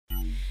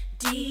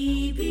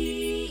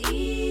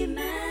DBE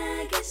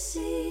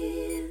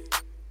Magazine,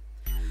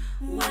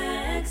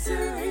 where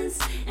excellence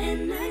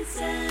and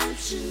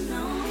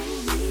exceptional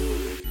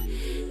me.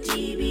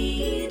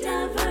 DBE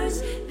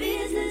diverse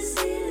business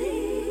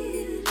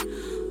elite.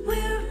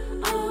 We're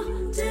all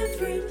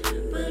different,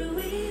 but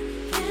we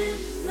can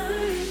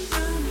learn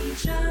from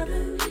each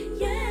other.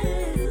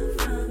 Yeah,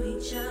 from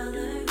each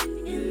other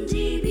in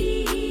DBE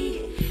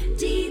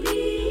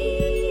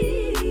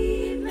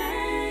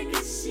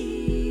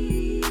Magazine.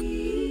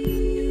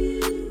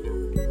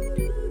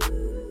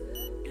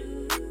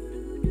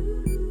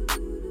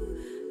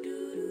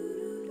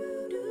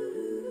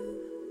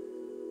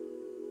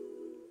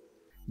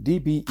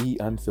 DBE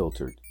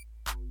Unfiltered,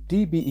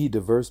 DBE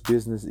Diverse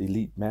Business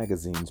Elite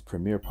Magazine's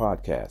premier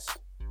podcast.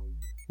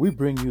 We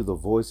bring you the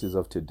voices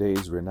of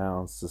today's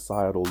renowned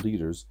societal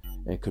leaders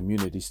and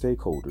community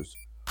stakeholders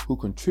who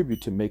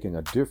contribute to making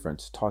a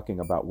difference, talking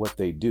about what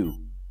they do,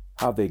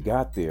 how they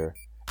got there,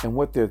 and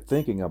what they're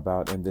thinking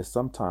about in this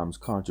sometimes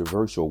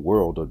controversial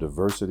world of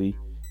diversity,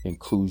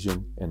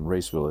 inclusion, and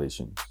race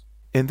relations.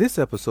 In this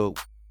episode,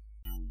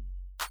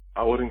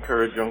 I would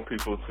encourage young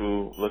people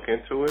to look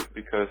into it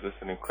because it's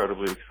an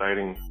incredibly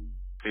exciting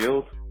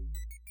field.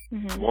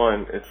 Mm-hmm.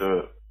 One, it's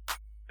a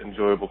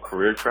enjoyable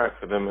career track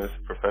for them as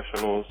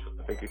professionals.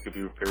 I think it could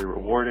be very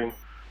rewarding,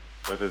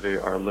 whether they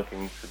are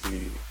looking to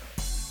be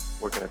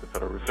working at the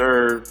Federal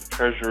Reserve,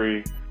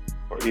 Treasury,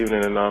 or even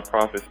in a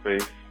nonprofit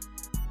space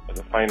as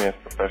a finance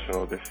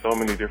professional. There's so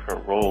many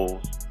different roles.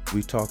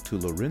 We talked to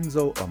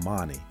Lorenzo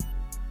Amani,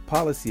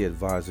 Policy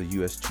Advisor,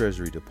 U.S.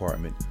 Treasury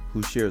Department,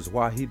 who shares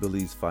why he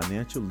believes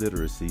financial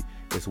literacy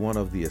is one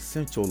of the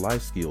essential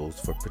life skills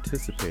for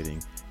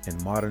participating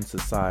in modern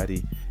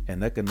society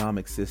and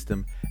economic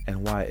system,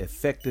 and why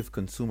effective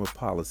consumer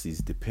policies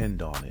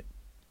depend on it.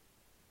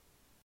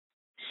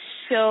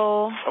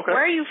 So,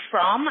 Where are you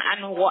from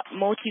and what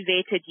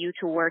motivated you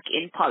to work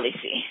in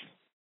policy?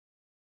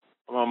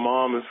 My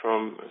mom is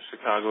from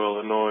Chicago,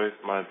 Illinois.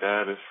 My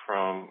dad is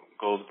from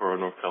Goldsboro,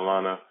 North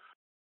Carolina.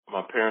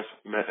 My parents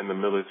met in the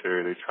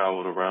military. They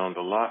traveled around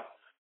a lot,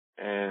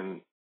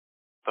 and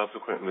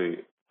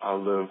subsequently I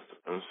lived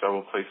in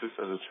several places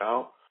as a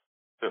child.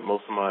 Spent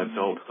most of my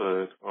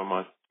adulthood or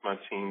my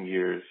teen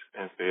years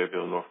in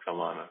Fayetteville, North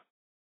Carolina,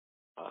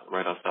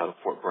 right outside of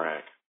Fort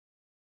Bragg.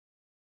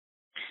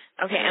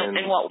 Okay,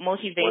 and what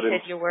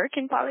motivated your work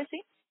in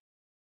policy?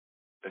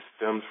 It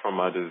stems from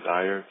my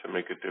desire to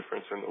make a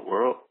difference in the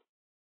world,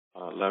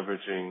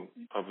 leveraging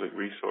public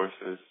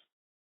resources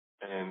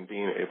and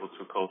being able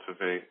to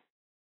cultivate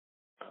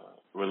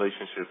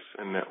relationships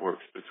and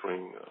networks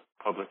between the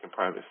public and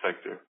private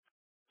sector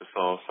to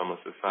solve some of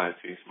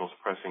society's most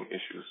pressing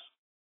issues.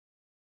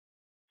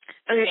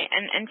 Okay,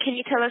 and can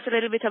you tell us a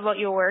little bit about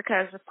your work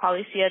as a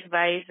policy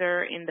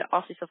advisor in the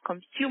Office of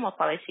Consumer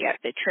Policy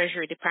at the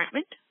Treasury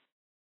Department?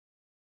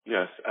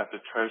 Yes, at the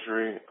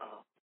Treasury,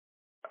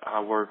 I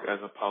work as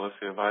a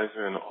policy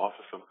advisor in the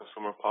Office of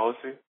Consumer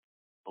Policy.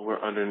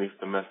 We're underneath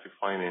domestic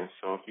finance,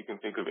 so if you can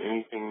think of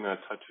anything that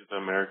touches the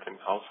American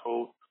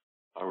household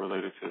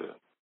related to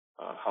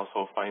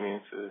household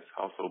finances,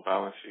 household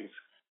balance sheets,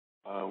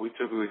 we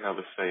typically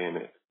have a say in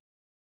it.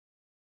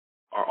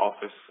 Our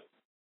office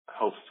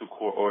helps to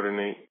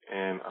coordinate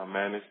and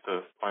manage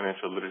the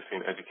Financial Literacy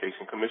and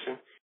Education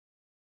Commission,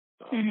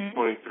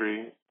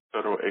 23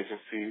 federal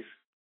agencies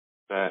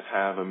that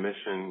have a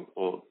mission.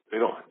 Well,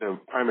 their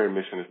primary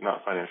mission is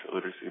not financial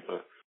literacy,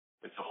 but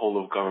it's a whole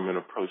of government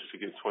approach to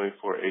get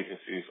 24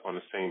 agencies on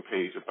the same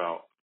page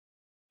about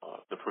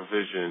the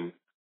provision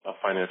of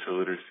financial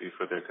literacy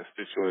for their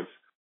constituents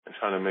and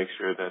trying to make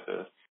sure that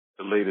the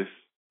latest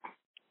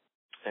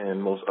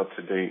and most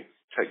up-to-date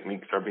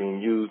techniques are being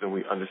used and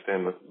we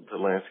understand the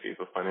landscape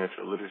of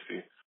financial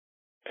literacy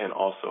and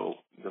also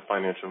the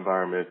financial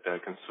environment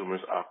that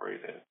consumers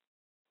operate in.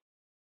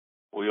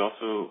 We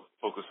also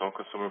focus on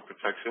consumer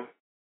protection.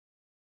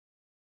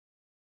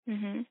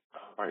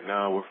 Right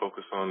now, we're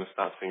focused on the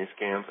Stop Senior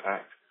Scams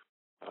Act.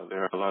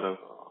 There are a lot of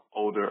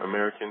older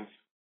Americans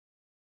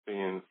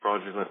being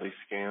fraudulently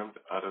scammed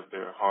out of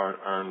their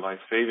hard-earned life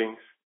savings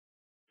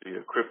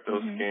via crypto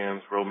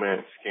scams,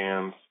 romance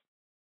scams,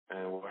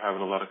 and we're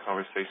having a lot of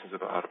conversations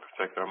about how to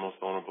protect our most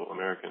vulnerable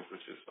Americans,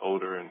 which is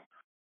older and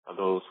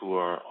those who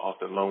are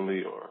often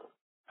lonely or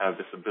have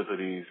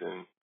disabilities.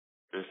 And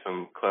there's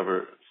some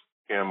clever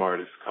scam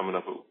artists coming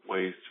up with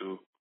ways to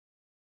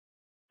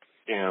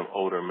scam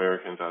older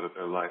Americans out of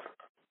their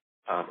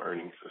lifetime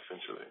earnings,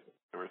 essentially,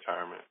 in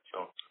retirement.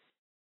 So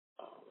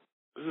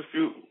there's a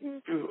few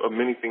of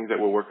many things that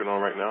we're working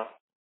on right now.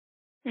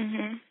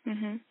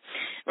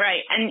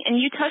 Right, and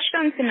you touched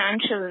on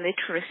financial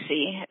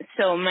literacy.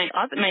 So my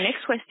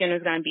next question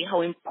is going to be,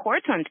 how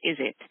important is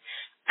it?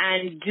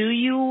 And do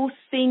you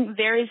think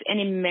there is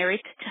any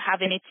merit to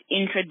having it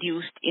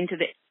introduced into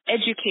the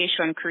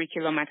education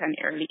curriculum at an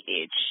early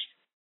age?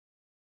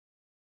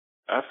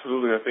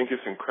 Absolutely. I think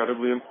it's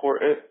incredibly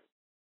important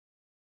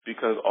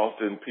because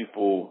often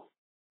people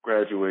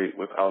graduate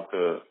without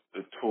the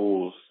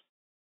tools,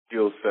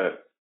 skill set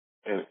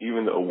and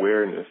even the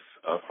awareness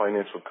of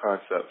financial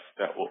concepts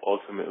that will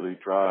ultimately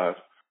drive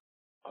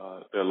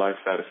their life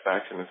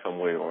satisfaction in some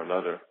way or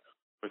another,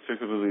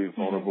 particularly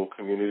vulnerable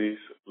communities,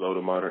 low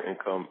to moderate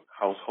income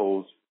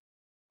households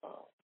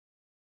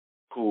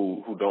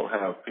who don't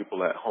have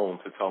people at home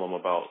to tell them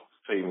about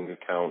savings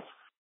accounts,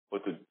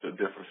 what the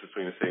difference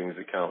between a savings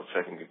account,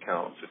 checking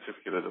account,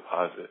 certificate of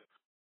deposit,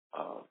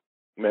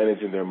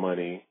 managing their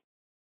money,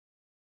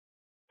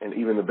 and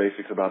even the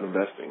basics about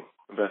investing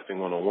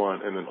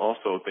 101, and then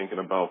also thinking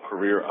about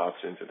career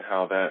options and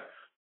how that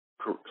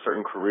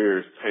certain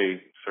careers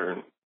pay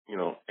certain,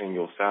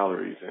 annual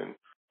salaries and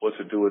what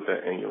to do with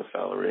that annual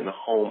salary and the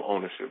home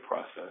ownership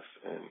process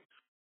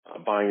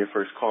and buying your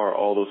first car.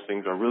 All those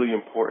things are really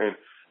important,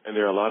 and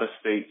there are a lot of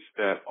states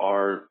that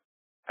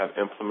have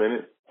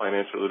implemented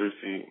financial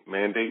literacy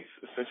mandates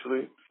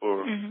essentially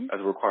as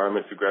a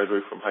requirement to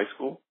graduate from high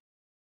school.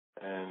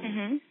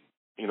 And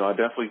I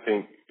definitely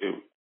think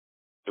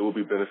it will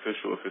be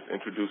beneficial if it's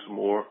introduced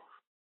more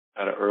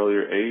at an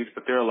earlier age.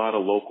 But there are a lot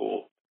of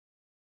local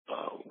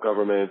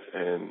governments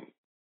and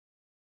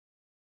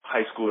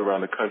high school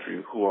around the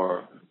country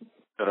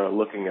that are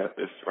looking at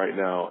this right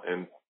now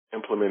and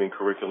implementing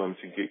curriculum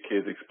to get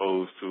kids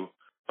exposed to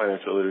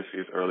financial literacy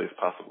as early as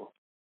possible.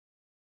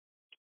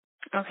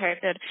 Okay,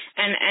 good.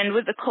 And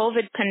with the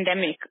COVID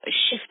pandemic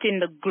shifting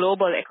the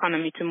global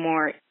economy to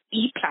more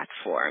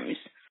e-platforms,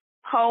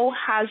 how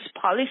has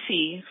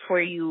policy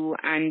for you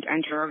and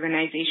your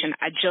organization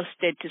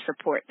adjusted to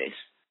support this?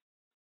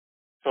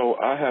 So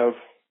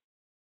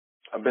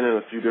I've been in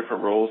a few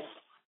different roles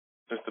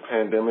since the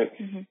pandemic,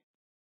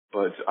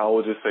 but I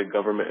will just say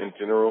government in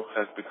general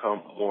has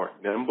become more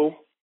nimble.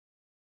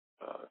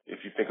 If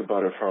you think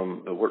about it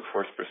from the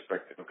workforce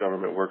perspective,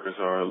 government workers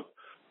are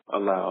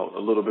allowed a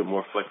little bit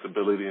more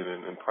flexibility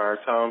than in prior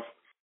times,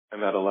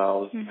 and that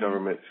allows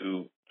government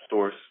to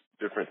source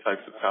different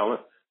types of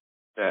talent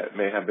that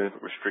may have been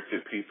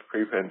restricted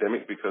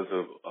pre-pandemic because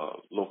of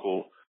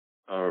local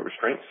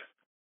restraints.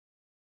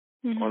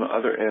 On the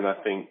other end,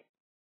 I think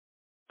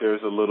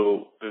there's a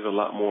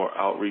lot more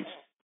outreach.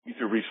 You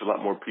can reach a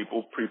lot more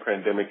people.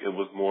 Pre-pandemic, it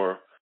was more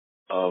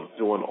of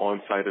doing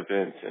on-site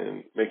events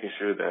and making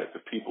sure that the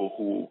people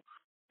who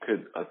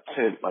could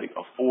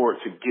afford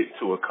to get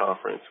to a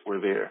conference were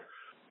there.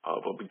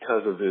 But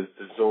because of the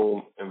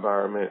Zoom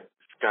environment,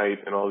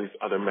 Skype, and all these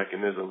other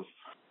mechanisms,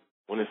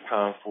 when it's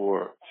time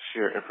for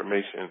share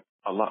information,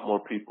 a lot more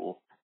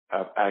people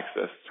have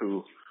access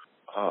to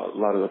a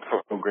lot of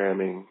the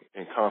programming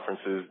and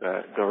conferences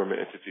that government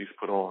entities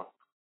put on,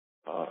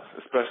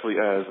 especially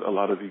as a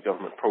lot of these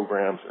government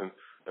programs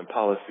and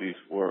policies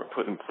were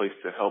put in place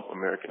to help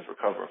Americans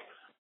recover.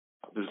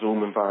 The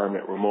Zoom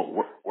environment,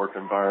 remote work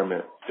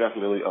environment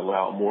definitely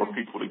allow more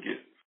people to get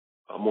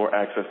more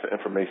access to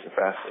information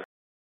faster.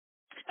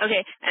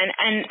 Okay,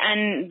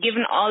 and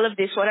given all of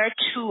this, what are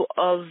two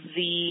of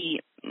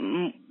the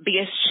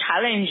biggest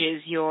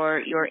challenges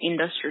your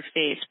industry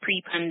faced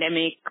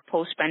pre-pandemic,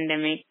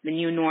 post-pandemic, the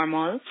new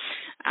normal,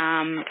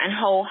 and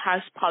how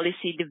has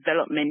policy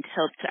development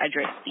helped to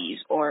address these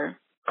or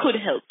could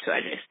help to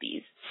address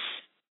these?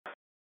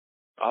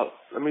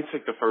 Let me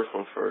take the first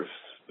one first.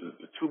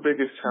 The two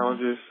biggest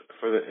challenges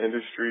for the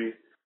industry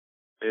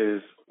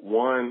is,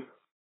 one,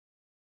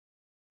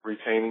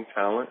 retaining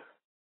talent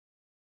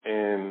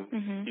and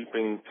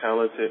keeping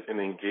talented and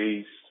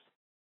engaged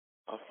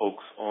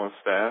folks on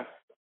staff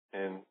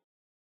and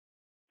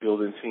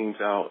building teams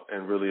out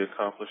and really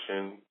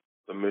accomplishing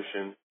the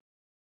mission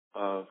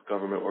of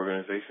government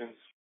organizations.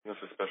 It's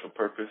a special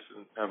purpose,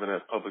 and having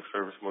that public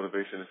service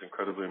motivation is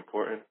incredibly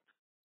important.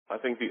 I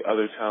think the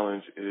other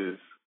challenge is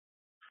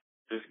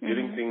just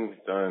getting things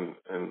done.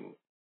 And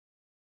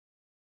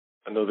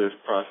I know there's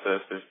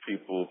process, there's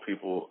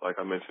people, like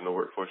I mentioned, the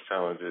workforce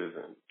challenges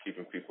and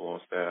keeping people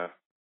on staff,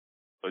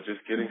 but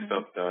just getting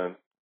stuff done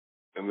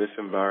in this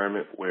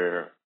environment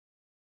where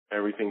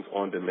everything's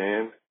on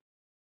demand.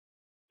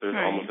 There's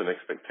almost an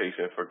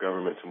expectation for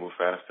government to move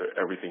faster,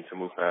 everything to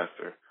move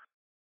faster.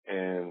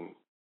 And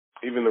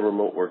even the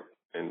remote work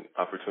and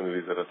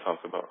opportunities that I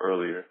talked about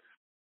earlier,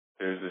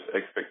 there's this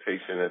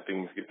expectation that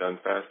things get done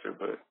faster,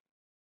 but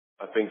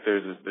I think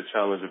there's the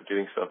challenge of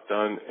getting stuff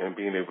done and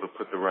being able to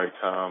put the right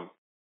time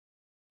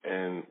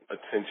and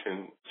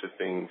attention to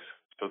things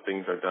so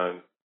things are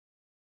done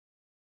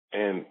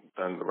and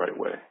done the right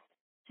way.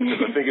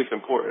 Because I think it's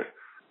important,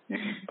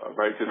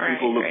 right? Because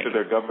people look to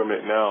their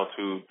government now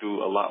to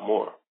do a lot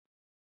more,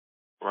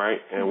 right?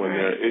 And when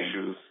there are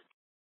issues,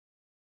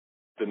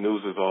 the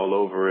news is all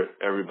over it.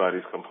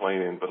 Everybody's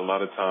complaining, but a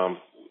lot of times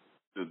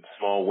the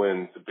small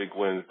wins, the big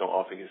wins don't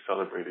often get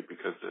celebrated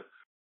because the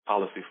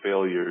policy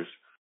failures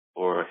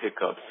or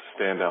hiccups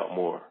stand out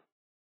more,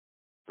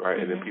 right?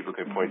 And then people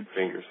can point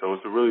fingers. So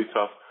it's a really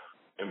tough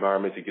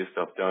environment to get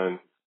stuff done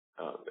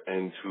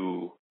and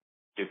to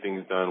get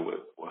things done with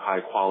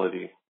high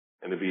quality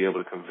and to be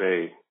able to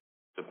convey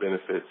the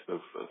benefits of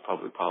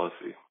public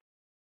policy.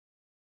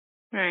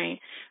 Right.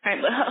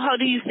 But how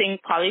do you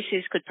think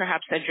policies could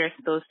perhaps address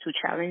those two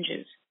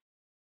challenges?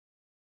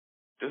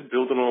 just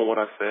building on what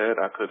I said,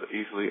 I could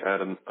easily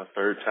add a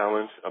third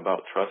challenge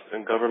about trust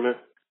in government.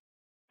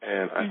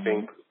 And I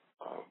think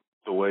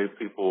the way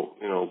people,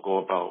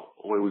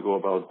 the way we go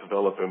about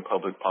developing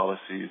public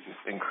policies is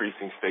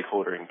increasing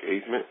stakeholder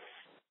engagement.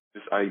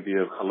 This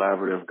idea of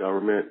collaborative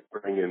government,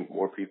 bringing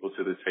more people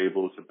to the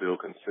table to build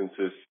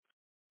consensus,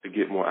 to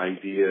get more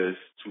ideas,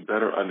 to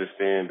better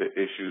understand the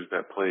issues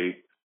that plague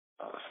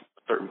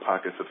certain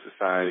pockets of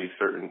society,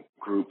 certain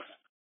groups,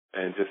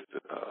 and just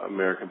the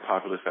American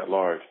populace at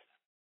large.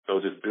 So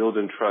just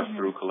building trust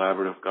through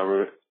collaborative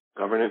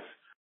governance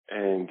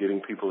and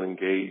getting people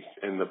engaged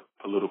in the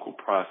political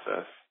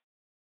process.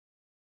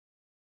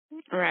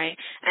 Right.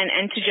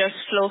 And to just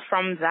flow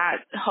from that,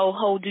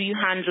 how do you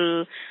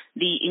handle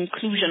the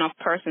inclusion of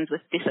persons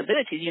with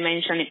disabilities? You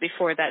mentioned it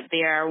before that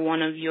they are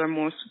one of your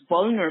most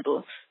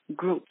vulnerable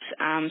groups.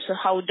 So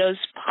how does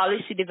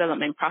policy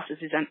development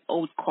processes and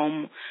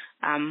outcome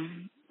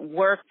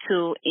work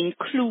to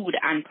include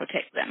and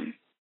protect them?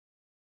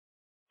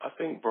 I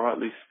think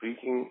broadly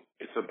speaking,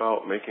 it's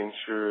about making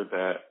sure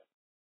that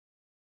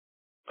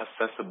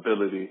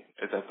accessibility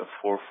is at the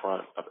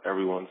forefront of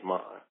everyone's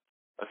mind.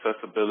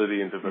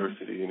 Accessibility and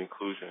diversity and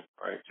inclusion,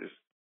 right? Just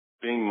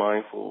being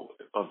mindful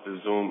of the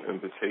Zoom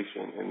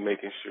invitation and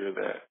making sure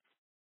that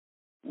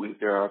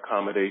there are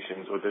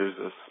accommodations, or there's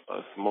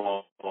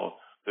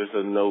there's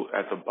a note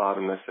at the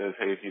bottom that says,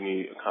 hey, if you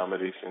need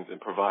accommodations,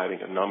 and providing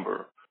a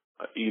number,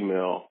 an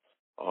email,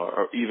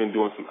 or even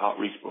doing some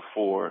outreach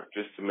before,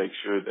 just to make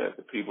sure that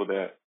the people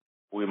that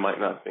we might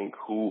not think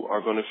who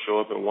are going to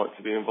show up and want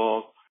to be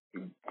involved,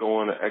 go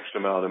on an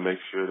extra mile to make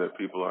sure that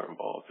people are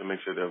involved, to make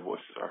sure their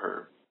voices are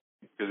heard.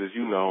 Because as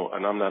you know,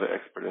 and I'm not an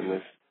expert in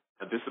this,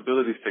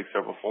 disabilities take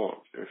several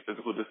forms. There's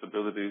physical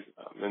disabilities,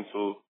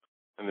 mental,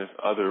 and there's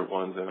other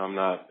ones that I'm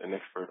not an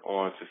expert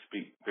on to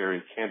speak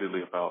very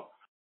candidly about.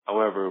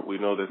 However, we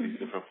know that these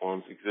different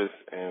forms exist,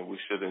 and we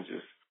shouldn't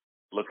just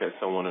look at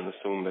someone and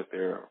assume that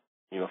they're,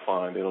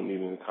 fine, they don't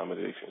need any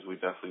accommodations. We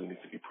definitely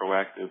need to be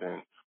proactive,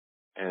 and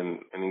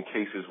in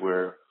cases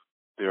where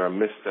there are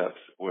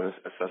missteps, where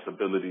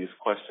accessibility is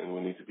questioned,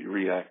 we need to be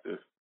reactive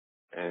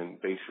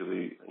and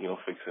basically,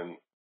 fixing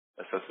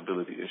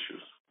accessibility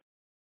issues.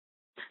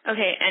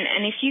 Okay,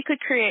 and if you could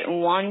create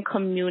one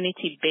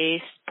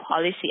community-based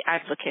policy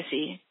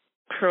advocacy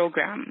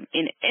program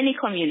in any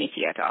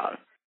community at all,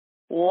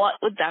 what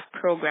would that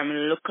program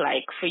look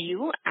like for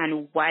you,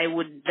 and why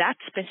would that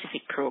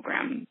specific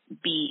program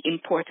be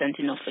important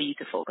enough for you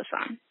to focus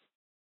on?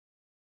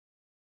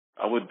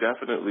 I would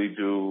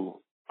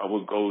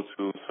go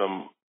to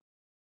some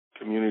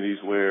communities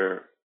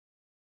where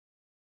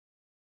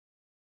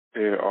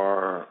there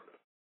are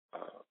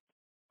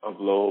of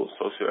low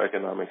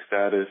socioeconomic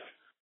status,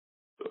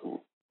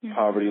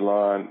 poverty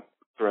line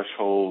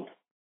threshold,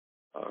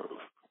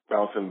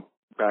 bouncing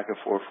back and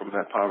forth from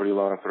that poverty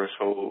line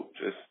threshold,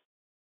 just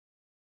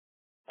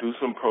do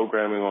some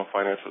programming on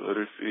financial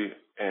literacy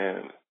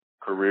and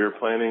career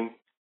planning.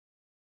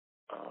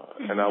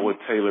 And I would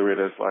tailor it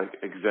as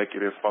like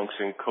executive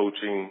function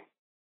coaching,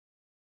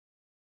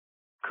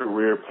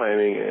 career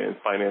planning, and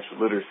financial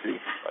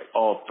literacy, like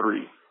all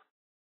three.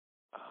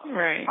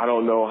 Right. I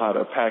don't know how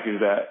to package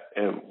that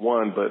in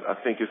one, but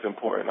I think it's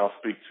important. I'll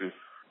speak to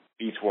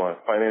each one.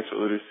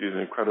 Financial literacy is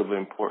incredibly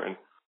important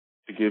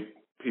to give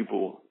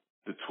people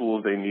the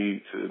tools they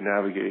need to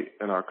navigate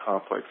in our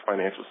complex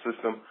financial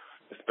system,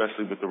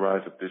 especially with the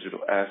rise of digital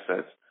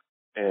assets,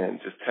 and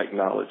just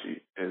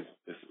technology has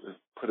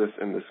put us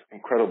in this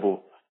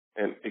incredible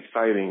and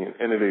exciting and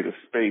innovative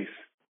space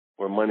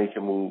where money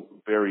can move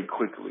very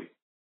quickly,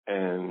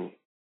 and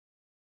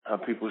how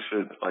people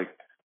should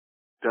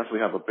definitely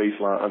have a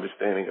baseline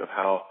understanding of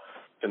how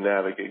to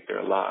navigate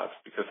their lives,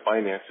 because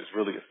finances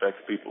really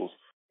affects people's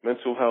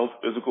mental health,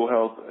 physical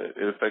health.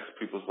 It affects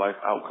people's life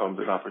outcomes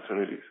and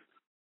opportunities.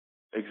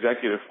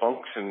 Executive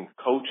function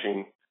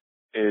coaching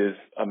is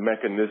a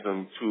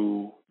mechanism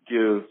to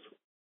give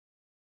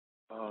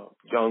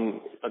young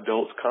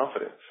adults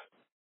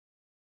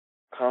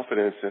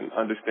confidence in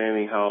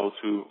understanding how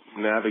to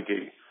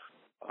navigate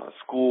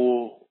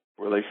school,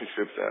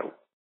 relationships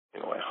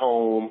at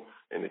home,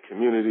 in the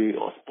community,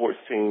 on sports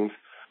teams,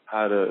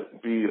 how to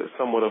be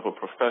somewhat of a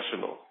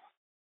professional,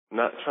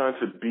 not trying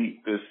to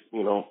beat this,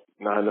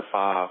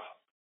 9-to-5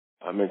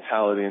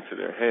 mentality into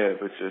their head,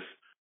 but just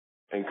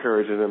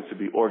encouraging them to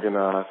be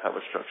organized, have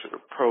a structured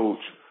approach,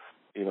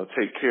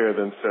 take care of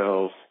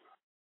themselves,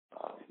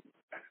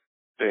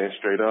 stand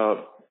straight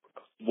up,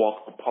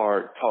 walk the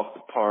part, talk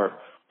the part,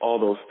 all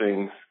those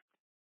things.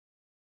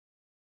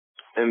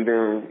 And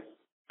then,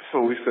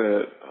 so we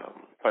said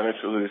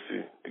financial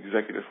literacy,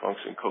 executive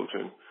function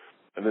coaching,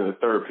 and then the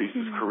third piece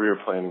is career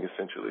planning,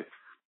 essentially.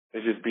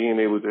 It's just being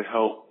able to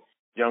help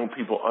young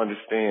people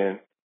understand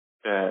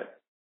that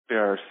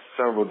there are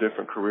several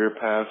different career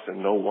paths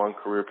and no one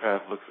career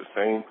path looks the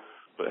same,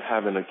 but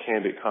having a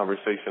candid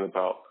conversation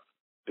about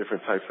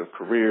different types of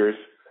careers,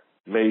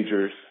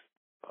 majors,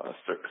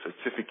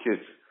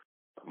 certificates,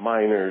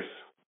 minors,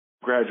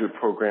 graduate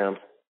programs,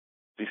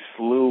 the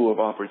slew of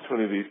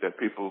opportunities that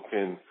people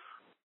can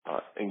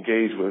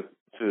engage with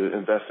to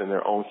invest in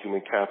their own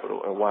human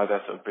capital and why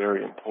that's a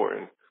very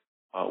important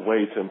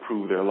way to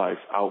improve their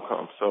life's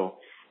outcome. So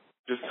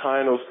just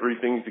tying those three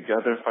things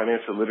together,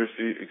 financial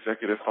literacy,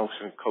 executive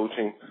function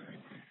coaching,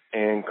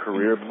 and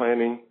career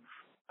planning,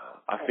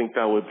 I think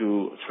that would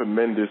do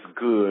tremendous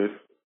good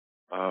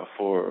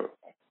for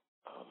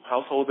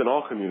households in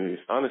all communities,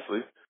 honestly,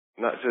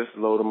 not just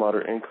low to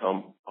moderate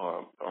income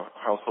or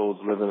households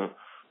living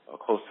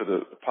close to the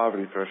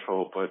poverty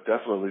threshold, but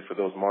definitely for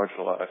those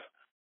marginalized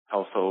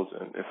households.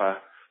 And if I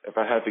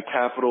had the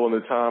capital and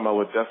the time, I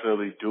would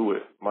definitely do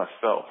it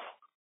myself.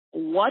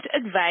 What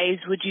advice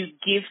would you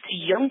give to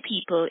young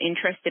people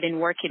interested in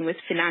working with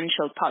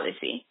financial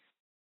policy?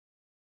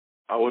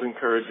 I would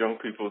encourage young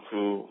people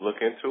to look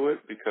into it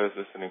because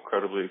it's an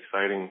incredibly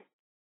exciting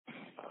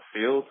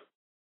field.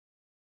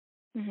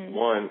 Mm-hmm.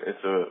 One,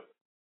 it's a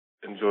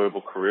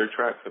enjoyable career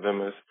track for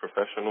them as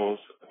professionals.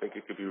 I think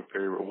it could be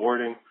very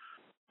rewarding,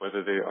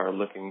 whether they are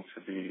looking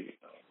to be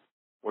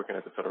working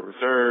at the Federal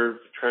Reserve,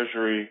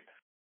 Treasury,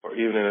 or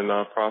even in a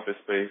nonprofit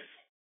space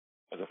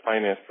as a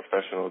finance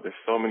professional. There's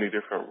so many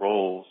different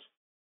roles,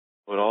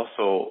 but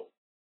also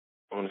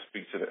I want to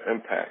speak to the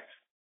impact.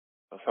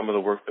 Some of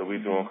the work that we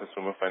do on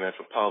consumer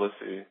financial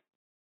policy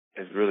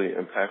is really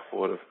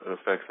impactful. It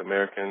affects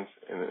Americans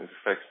and it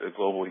affects the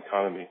global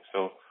economy.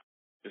 So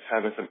just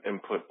having some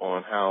input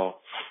on how,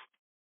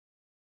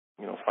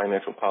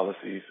 financial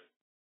policies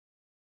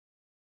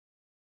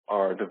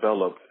are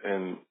developed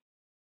and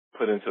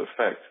put into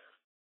effect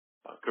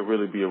could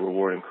really be a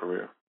rewarding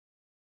career.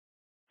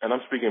 And I'm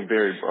speaking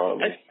very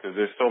broadly because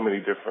there's so many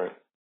different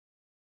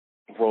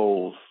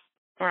roles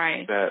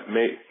that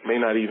may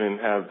not even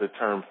have the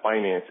term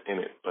finance in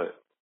it, but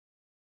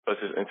such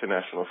as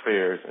international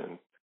affairs and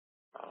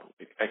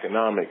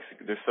economics.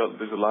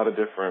 There's a lot of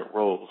different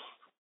roles.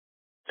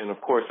 And, of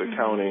course,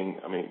 accounting.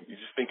 I mean, you're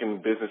just thinking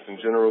business in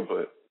general,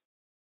 but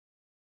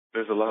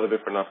there's a lot of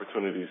different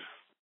opportunities.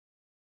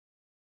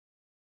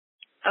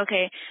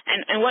 Okay.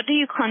 And what do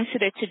you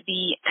consider to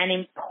be an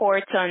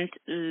important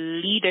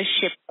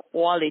leadership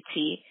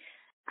quality,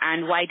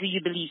 and why do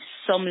you believe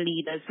some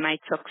leaders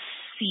might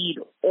succeed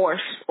or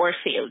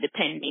fail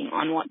depending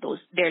on what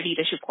their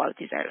leadership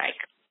qualities are like?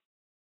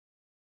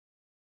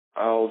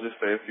 I'll just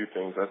say a few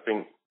things. I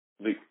think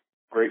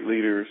great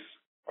leaders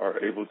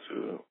are able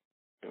to,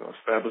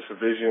 establish a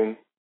vision,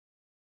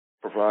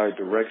 provide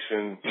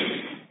direction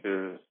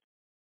to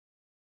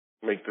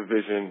make the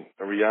vision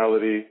a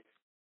reality,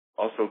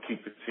 also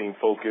keep the team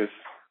focused,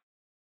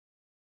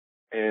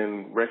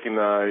 and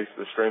recognize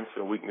the strengths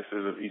and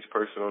weaknesses of each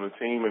person on the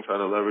team and try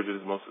to leverage it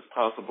as much as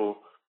possible.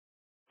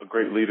 A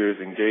great leader is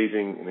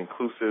engaging and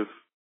inclusive.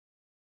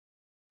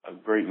 A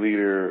great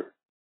leader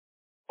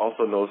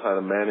also knows how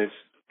to manage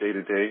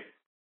day-to-day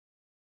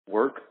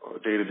work or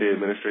day-to-day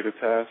administrative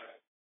tasks.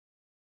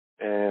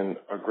 And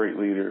a great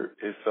leader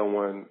is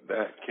someone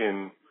that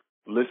can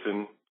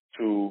listen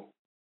to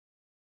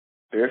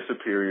their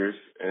superiors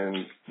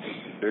and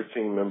their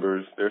team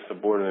members, their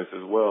subordinates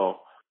as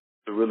well,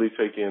 to really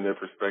take in their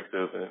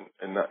perspective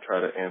and not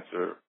try to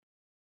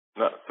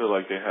not feel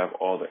like they have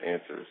all the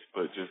answers,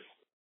 but just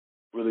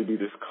really be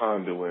this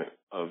conduit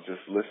of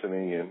just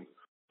listening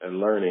and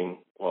learning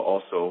while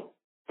also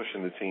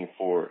pushing the team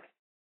forward.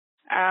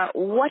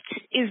 What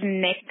is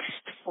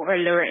next for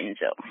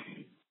Lorenzo?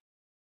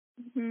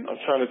 I'm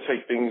trying to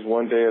take things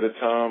one day at a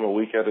time, a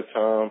week at a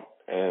time,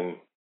 and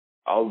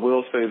I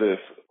will say this.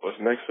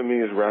 What's next for me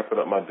is wrapping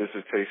up my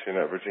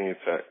dissertation at Virginia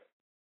Tech.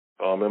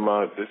 So I'm in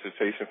my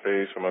dissertation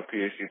phase for my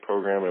PhD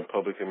program in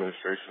public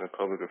administration and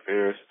public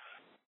affairs.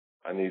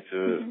 I need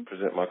to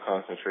present my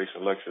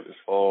concentration lecture this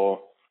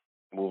fall,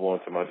 move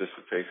on to my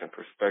dissertation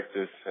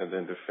prospectus, and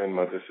then defend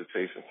my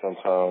dissertation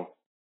sometime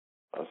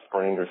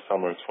spring or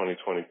summer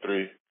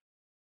 2023.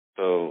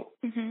 So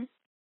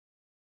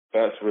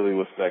that's really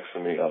what's next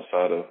for me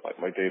outside of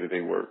my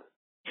day-to-day work.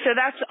 So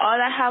that's all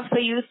I have for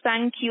you.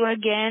 Thank you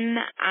again,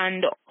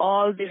 and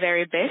all the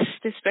very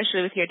best,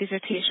 especially with your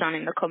dissertation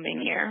in the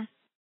coming year.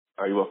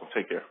 You're welcome.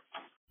 Take care.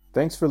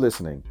 Thanks for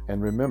listening.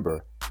 And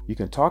remember, you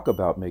can talk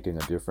about making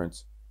a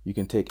difference, you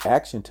can take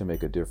action to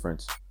make a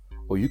difference,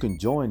 or you can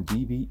join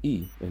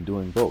DBE in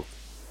doing both.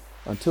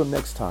 Until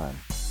next time,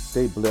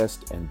 stay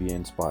blessed and be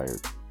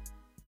inspired.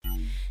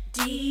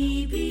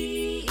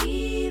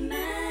 DBE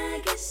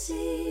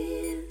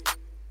Magazine,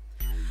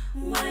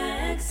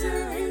 where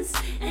excellence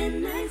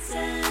and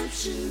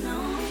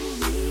exceptional.